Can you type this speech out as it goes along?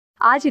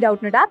आज ही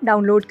Doubtnut app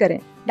download करें।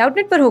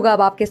 डाउटनट पर होगा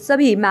अब आपके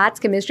सभी मैथ्स,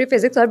 केमिस्ट्री,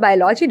 फिजिक्स और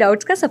बायोलॉजी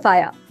डाउट्स का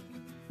सफाया।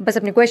 बस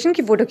अपने क्वेश्चन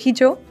की फोटो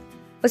खींचो,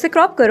 उसे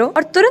क्रॉप करो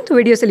और तुरंत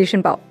वीडियो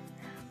सोल्यूशन पाओ।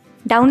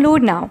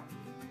 Download now.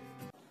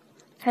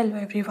 Hello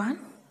everyone.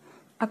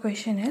 Our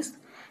question is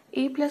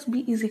a plus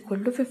b is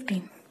equal to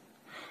 15.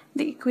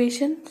 The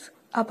equations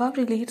above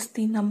relates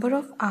the number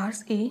of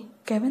hours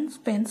Kevin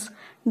spends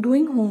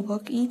doing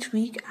homework each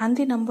week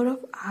and the number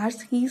of hours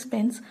he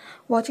spends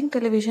watching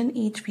television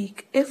each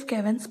week. If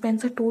Kevin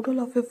spends a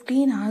total of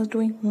 15 hours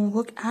doing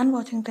homework and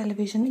watching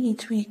television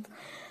each week,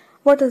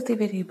 what does the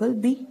variable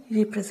b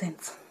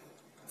represents?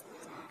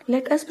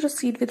 Let us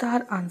proceed with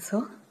our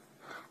answer.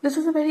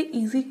 This is a very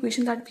easy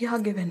equation that we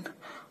are given.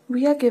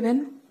 We are given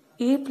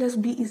a plus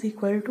b is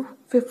equal to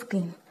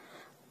 15,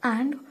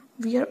 and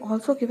we are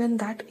also given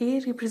that a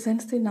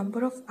represents the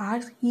number of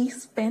hours he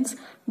spends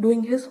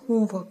doing his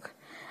homework,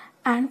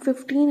 and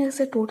 15 is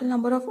the total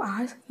number of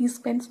hours he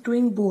spends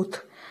doing both.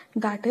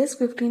 That is,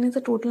 15 is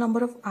the total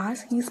number of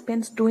hours he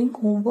spends doing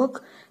homework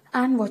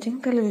and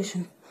watching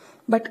television,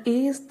 but a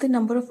is the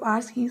number of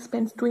hours he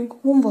spends doing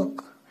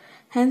homework.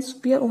 Hence,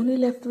 we are only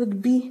left with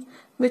b,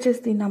 which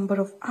is the number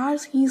of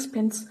hours he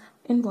spends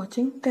in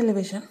watching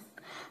television.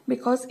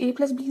 Because a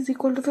plus b is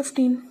equal to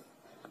 15.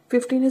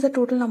 15 is the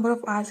total number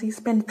of hours he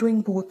spends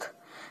doing both.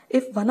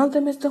 If one of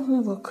them is the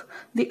homework,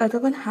 the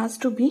other one has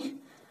to be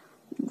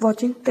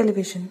watching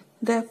television.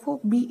 Therefore,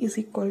 b is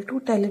equal to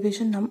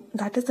television,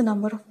 that is the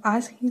number of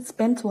hours he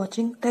spends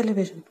watching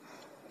television.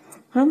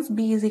 Hence,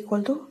 b is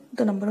equal to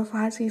the number of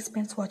hours he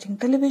spends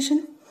watching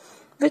television,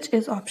 which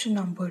is option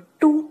number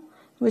 2,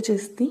 which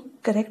is the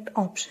correct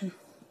option.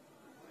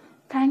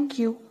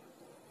 Thank you.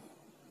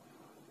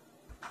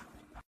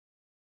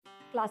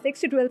 Class 6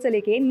 से 12 से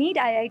लेके NEET,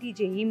 IIT,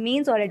 JEE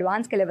mains और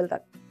advance के level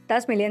तक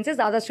 10 million से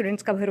ज्यादा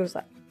students का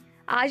भरोसा।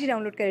 आज ही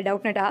डाउनलोड करें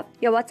डाउटनट ऐप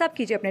या व्हाट्सएप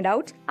कीजिए अपने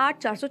डाउट्स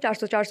 8400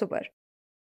 400 400 पर।